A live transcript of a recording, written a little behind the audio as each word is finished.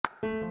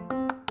Hi,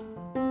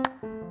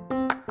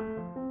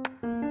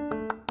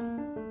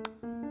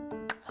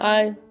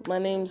 my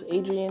name's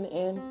Adrian,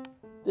 and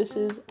this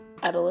is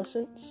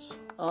Adolescence.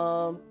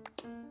 I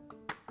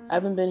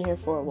haven't been here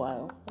for a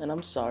while, and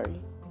I'm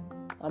sorry.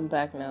 I'm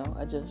back now.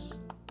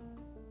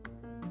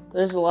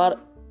 There's a lot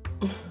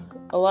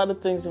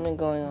of things have been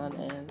going on,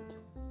 and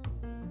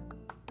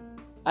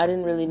I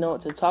didn't really know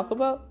what to talk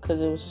about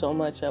because it was so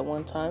much at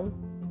one time.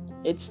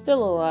 It's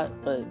still a lot,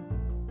 but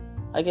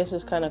I guess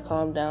it's kind of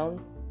calmed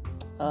down.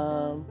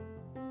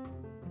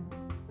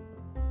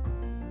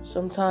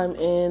 Sometime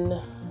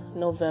in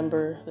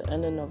November, the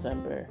end of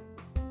November,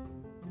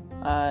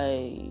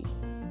 I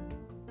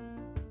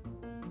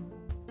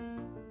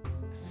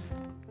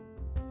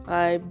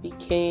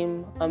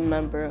became a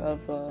member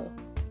of a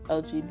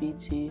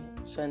LGBT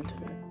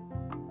center,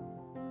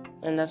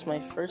 and that's my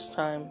first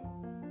time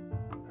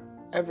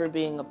ever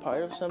being a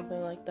part of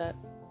something like that.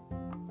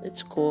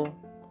 It's cool.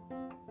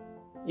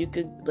 You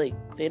could,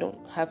 they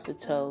don't have to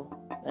tell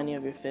any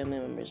of your family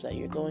members that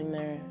you're going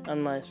there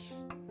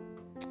unless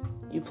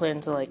you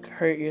plan to,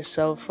 hurt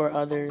yourself or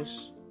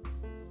others.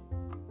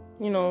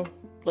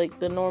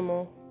 The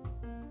normal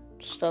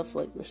stuff,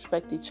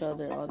 respect each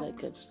other, all that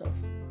good stuff.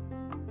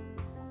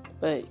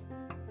 But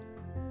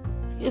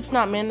it's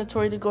not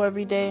mandatory to go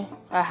every day.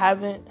 I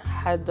haven't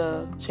had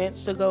the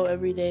chance to go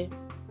every day,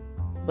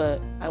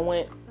 but I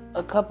went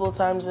a couple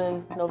times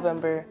in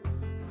November,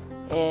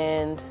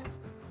 and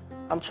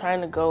I'm trying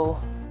to go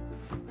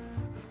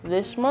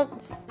this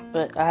month,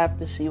 but I have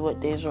to see what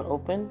days are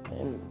open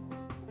and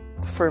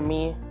for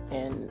me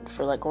and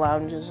for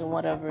lounges and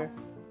whatever.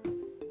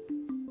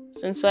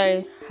 Since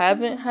I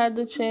haven't had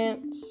the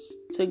chance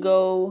to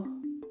go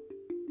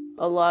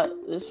a lot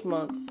this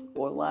month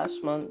or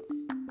last month,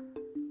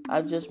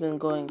 I've just been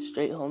going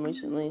straight home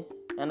recently,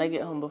 and I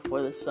get home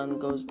before the sun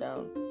goes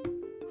down,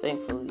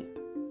 thankfully.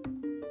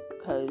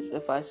 Because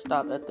if I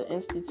stop at the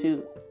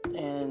Institute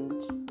and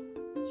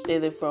stay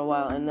there for a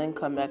while and then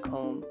come back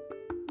home,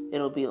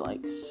 it'll be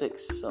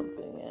 6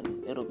 something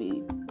and it'll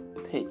be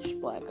pitch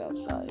black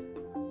outside.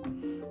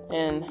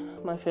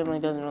 And my family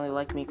doesn't really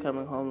like me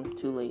coming home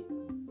too late.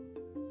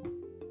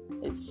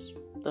 It's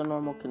the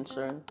normal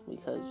concern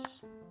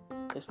because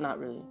it's not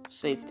really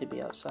safe to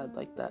be outside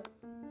like that.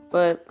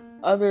 But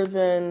other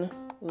than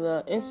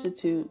the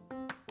Institute,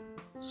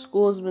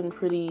 school's been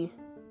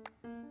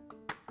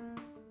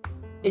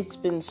it's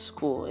been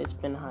school. It's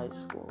been high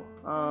school.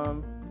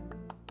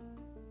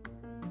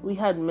 We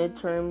had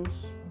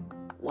midterms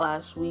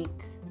last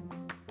week,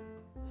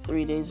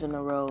 3 days in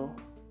a row,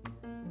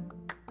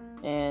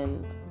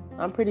 and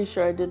I'm pretty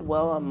sure I did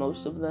well on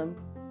most of them.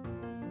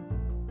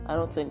 I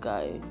don't think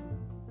I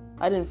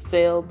didn't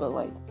fail, but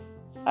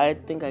I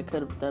think I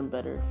could have done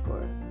better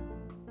for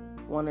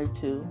 1 or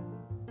 2.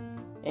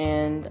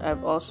 And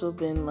I've also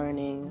been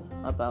learning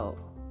about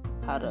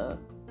how to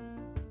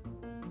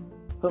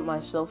put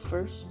myself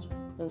first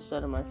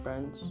instead of my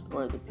friends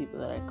or the people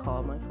that I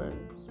call my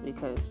friends,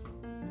 because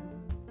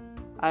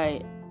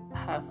I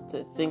have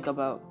to think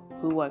about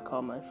who I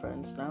call my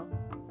friends now.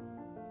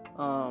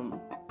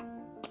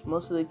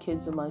 Most of the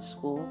kids in my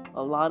school,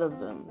 a lot of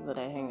them that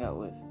I hang out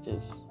with,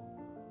 just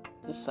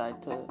decide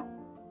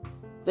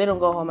they don't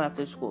go home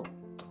after school.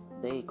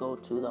 They go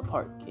to the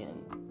park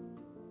and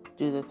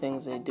do the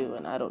things they do,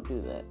 and I don't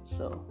do that,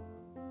 so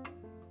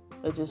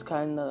it just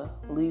kind of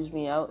leaves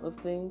me out of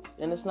things.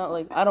 And it's not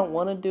I don't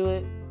want to do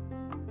it.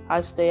 I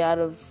stay out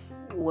of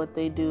what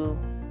they do,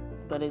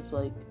 but it's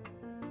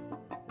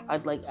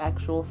I'd like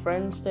actual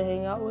friends to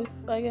hang out with,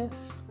 I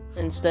guess,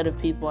 instead of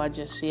people I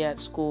just see at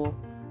school.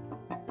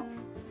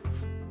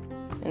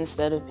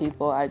 Instead of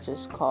people I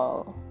just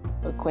call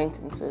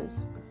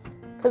acquaintances.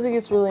 Because it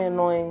gets really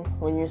annoying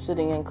when you're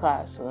sitting in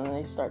class and then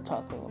they start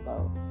talking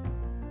about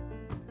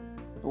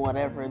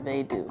whatever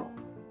they do.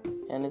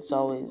 And it's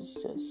always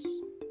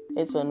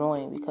it's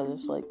annoying because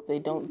it's they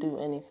don't do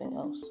anything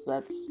else.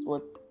 That's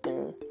what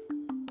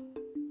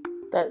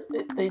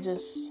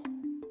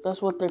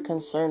that's what they're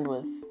concerned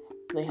with.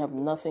 They have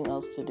nothing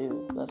else to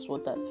do. That's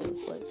what that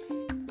feels like.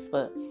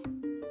 But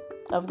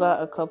I've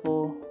got a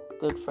couple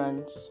good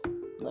friends,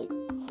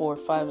 4 or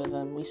 5 of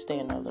them. We stay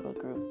in our little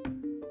group.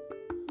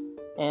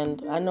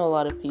 And I know a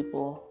lot of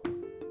people,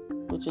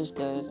 which is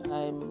good.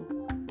 I'm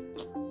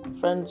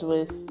friends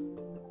with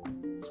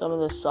some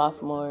of the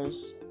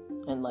sophomores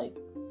and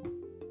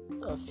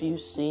a few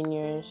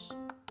seniors.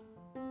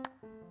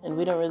 And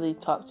we don't really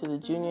talk to the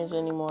juniors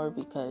anymore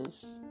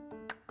because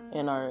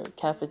in our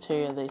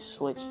cafeteria they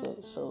switched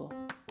it. So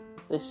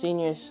the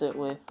seniors sit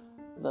with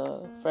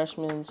the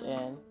freshmen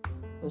and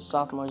the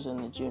sophomores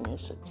and the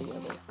juniors sit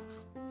together.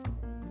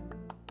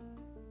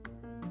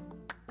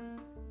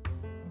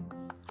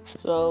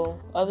 So,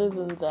 other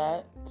than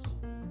that,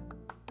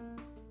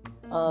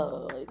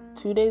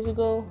 2 days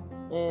ago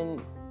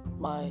in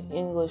my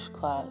English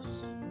class,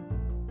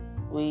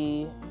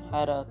 we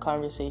had a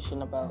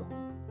conversation about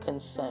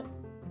consent.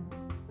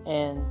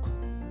 And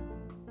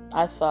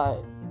I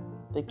thought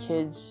the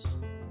kids,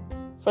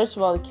 first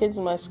of all, the kids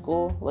in my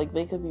school,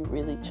 they could be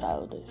really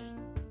childish.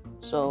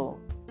 So,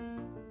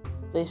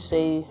 they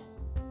say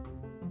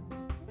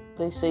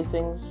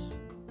things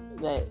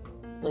that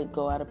like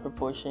go out of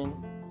proportion,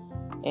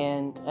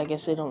 and I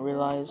guess they don't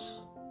realize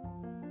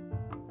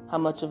how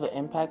much of an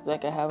impact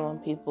that can have on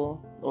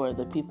people or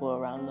the people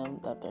around them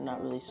that they're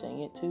not really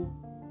saying it to.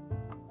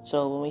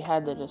 So when we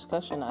had the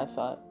discussion, I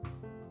thought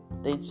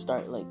they'd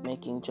start like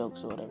making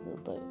jokes or whatever,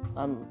 but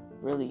I'm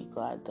really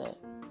glad that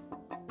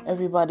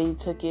everybody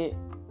took it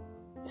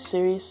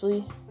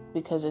seriously,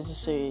 because it's a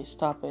serious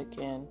topic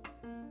and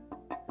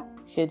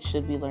kids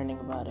should be learning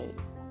about it,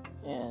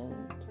 and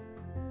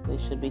they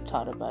should be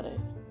taught about it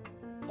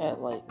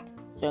at like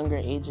younger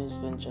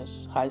ages than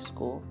just high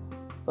school.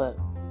 But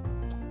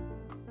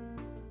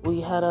we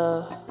had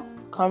a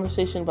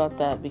conversation about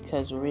that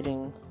because we're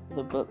reading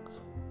the book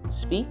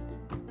Speak,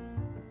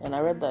 and I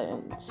read that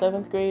in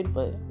 7th grade,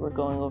 but we're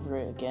going over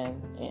it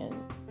again, and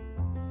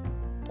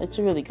it's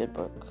a really good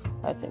book.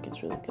 I think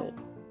it's really good.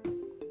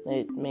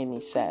 It made me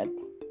sad,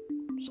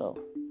 so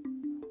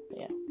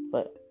yeah.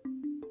 But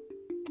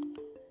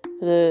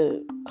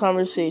the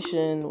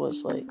conversation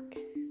was like,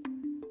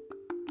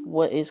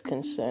 what is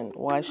consent?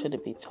 Why should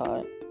it be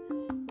taught?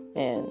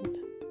 And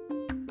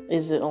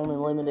is it only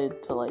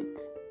limited to like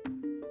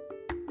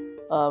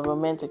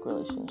romantic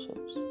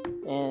relationships?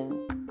 And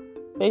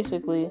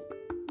basically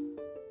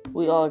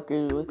we all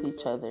agreed with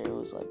each other. It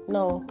was like,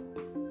 no,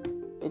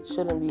 it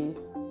shouldn't be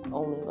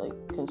only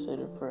like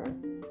considered for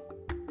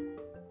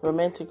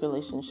romantic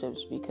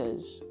relationships,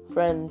 because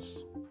friends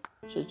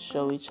should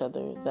show each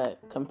other that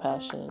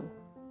compassion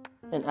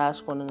and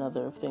ask one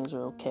another if things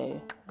are okay,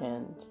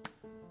 and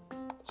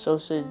so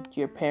should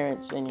your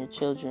parents and your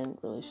children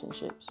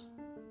relationships,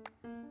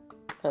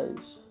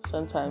 because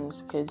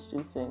sometimes kids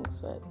do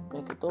things that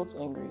make adults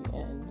angry,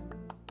 and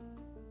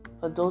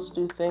adults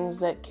do things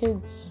that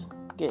kids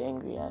get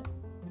angry at.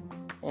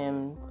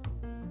 And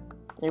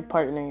your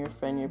partner, your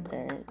friend, your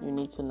parent, you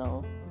need to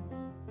know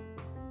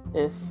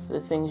if the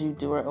things you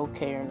do are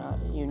okay or not.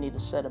 You need to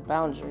set a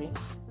boundary.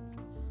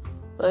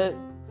 But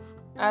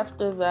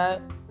after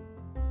that,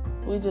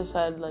 we just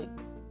had like,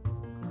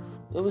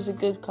 it was a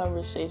good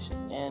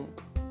conversation, and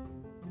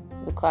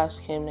the class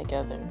came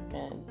together,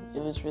 and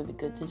it was really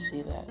good to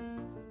see that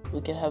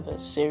we could have a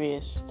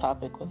serious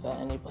topic without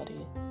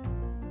anybody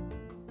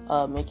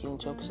making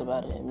jokes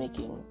about it and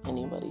making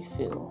anybody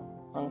feel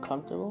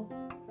uncomfortable.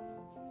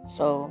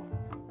 So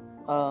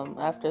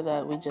after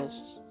that, we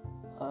just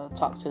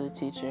talked to the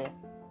teacher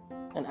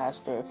and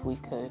asked her if we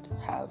could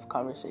have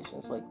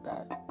conversations like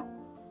that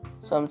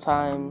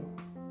sometime,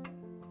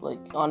 like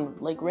on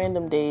like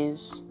random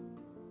days,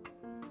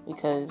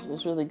 because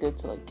it's really good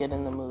to like get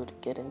in the mood,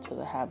 get into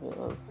the habit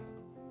of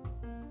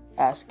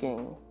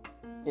asking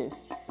if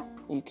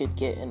you could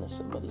get into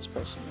somebody's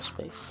personal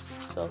space.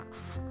 So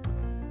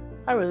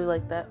I really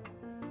like that.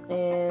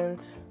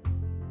 And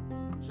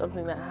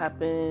something that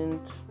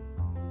happened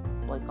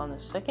like on the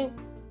 2nd,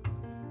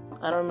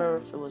 I don't remember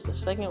if it was the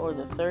 2nd or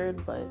the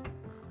 3rd, but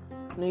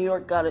New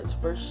York got its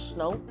first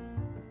snow,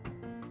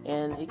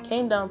 and it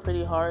came down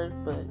pretty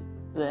hard, but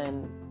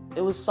then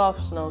it was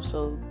soft snow,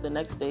 so the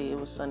next day it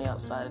was sunny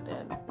outside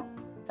and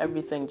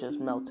everything just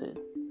melted.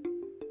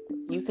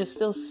 You can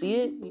still see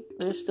it,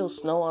 there's still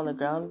snow on the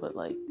ground, but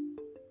like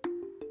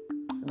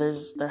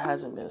there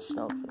hasn't been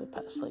snow for the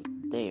past like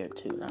day or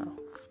two now.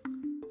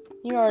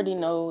 You already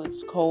know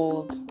it's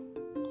cold,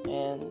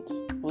 and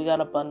we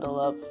gotta bundle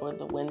up for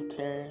the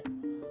winter,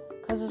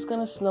 because it's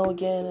gonna snow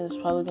again, and it's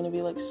probably gonna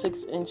be like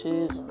 6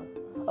 inches or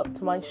up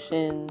to my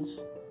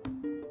shins,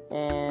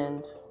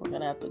 and we're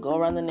gonna have to go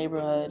around the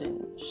neighborhood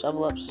and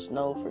shovel up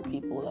snow for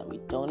people that we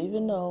don't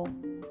even know.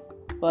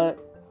 But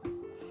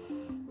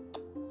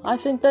I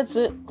think that's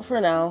it for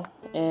now,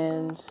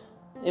 and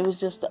it was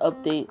just to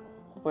update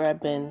where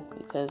I've been,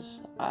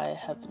 because I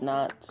have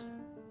not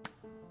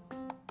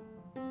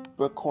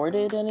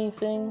recorded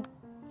anything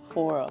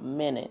for a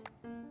minute,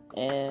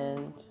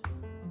 and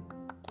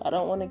I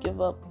don't want to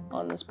give up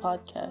on this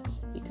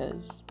podcast,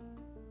 because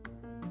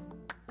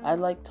I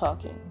like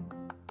talking.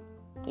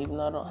 Even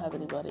though I don't have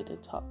anybody to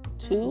talk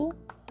to,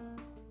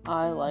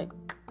 I like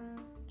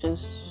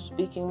just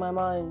speaking my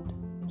mind,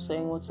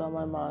 saying what's on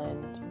my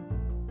mind,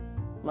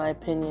 my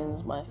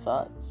opinions, my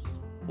thoughts,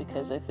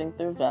 because I think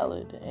they're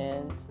valid,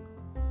 and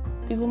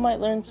people might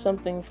learn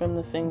something from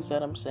the things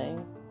that I'm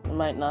saying. They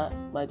might not,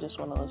 might just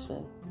want to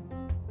listen.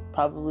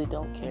 Probably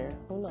don't care,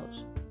 who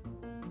knows.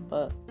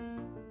 But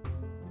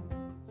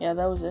yeah,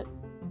 that was it.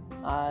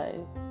 I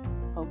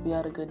hope you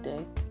had a good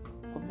day.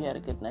 Hope you had a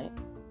good night.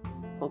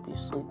 Hope you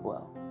sleep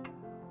well.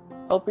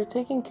 Hope you're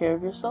taking care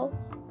of yourself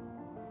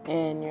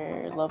and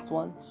your loved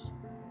ones,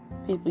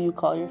 people you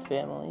call your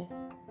family.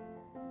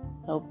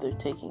 Hope they're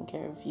taking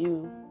care of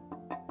you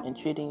and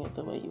treating you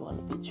the way you want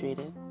to be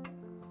treated.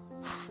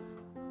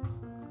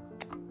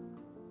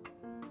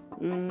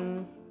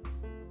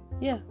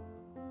 Yeah.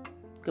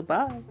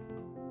 Goodbye.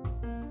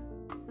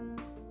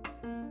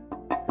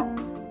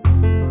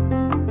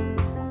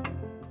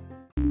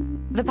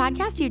 The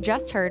podcast you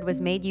just heard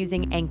was made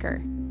using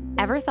Anchor.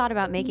 Ever thought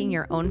about making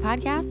your own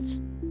podcast?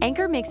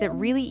 Anchor makes it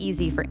really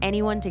easy for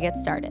anyone to get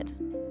started.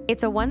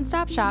 It's a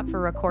one-stop shop for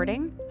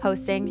recording,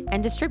 hosting,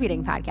 and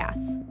distributing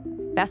podcasts.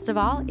 Best of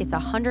all, it's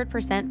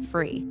 100%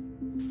 free.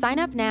 Sign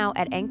up now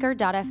at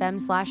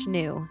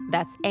anchor.fm/new.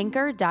 That's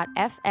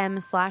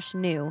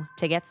anchor.fm/new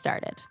to get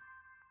started.